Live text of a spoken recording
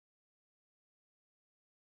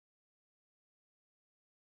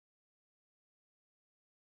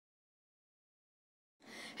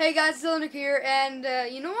Hey guys, it's ilinnuc here, and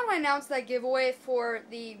you know when I announced that giveaway for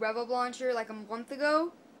the Rev-Up launcher like a month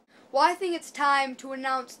ago? Well, I think it's time to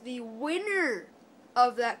announce the winner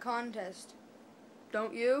of that contest.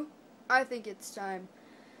 Don't you? I think it's time.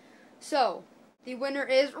 So, the winner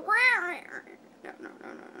is... No.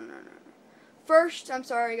 First, I'm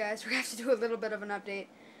sorry guys, we have to do a little bit of an update.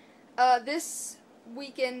 This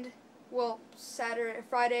weekend, well,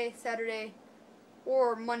 Friday, Saturday,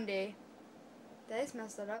 or Monday... Did I just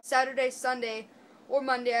mess that up? Saturday, Sunday, or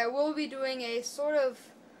Monday, I will be doing a sort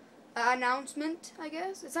of announcement, I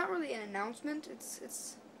guess. It's not really an announcement.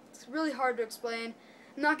 It's really hard to explain.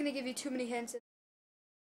 I'm not going to give you too many hints.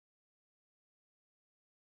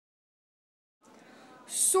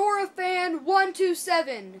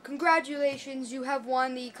 SoraFan127, congratulations, you have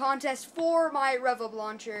won the contest for my Rev-Up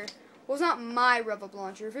launcher. Well, it's not my Rev-Up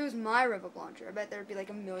launcher. If it was my Rev-Up launcher, I bet there'd be like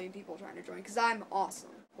a million people trying to join, because I'm awesome.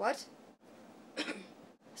 What?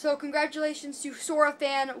 So congratulations to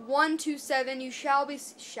SoraFan127. You shall be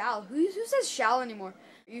who says shall anymore?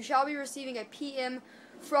 You shall be receiving a PM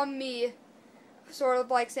from me, sort of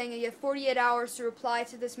like saying you have 48 hours to reply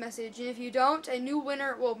to this message, and if you don't, a new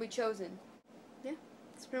winner will be chosen. Yeah,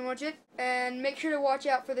 that's pretty much it. And make sure to watch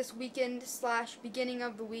out for this weekend / beginning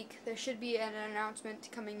of the week. There should be an announcement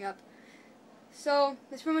coming up. So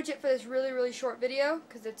that's pretty much it for this really short video,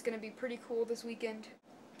 because it's going to be pretty cool this weekend.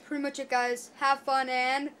 Pretty much it, guys. Have fun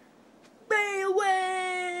and be away!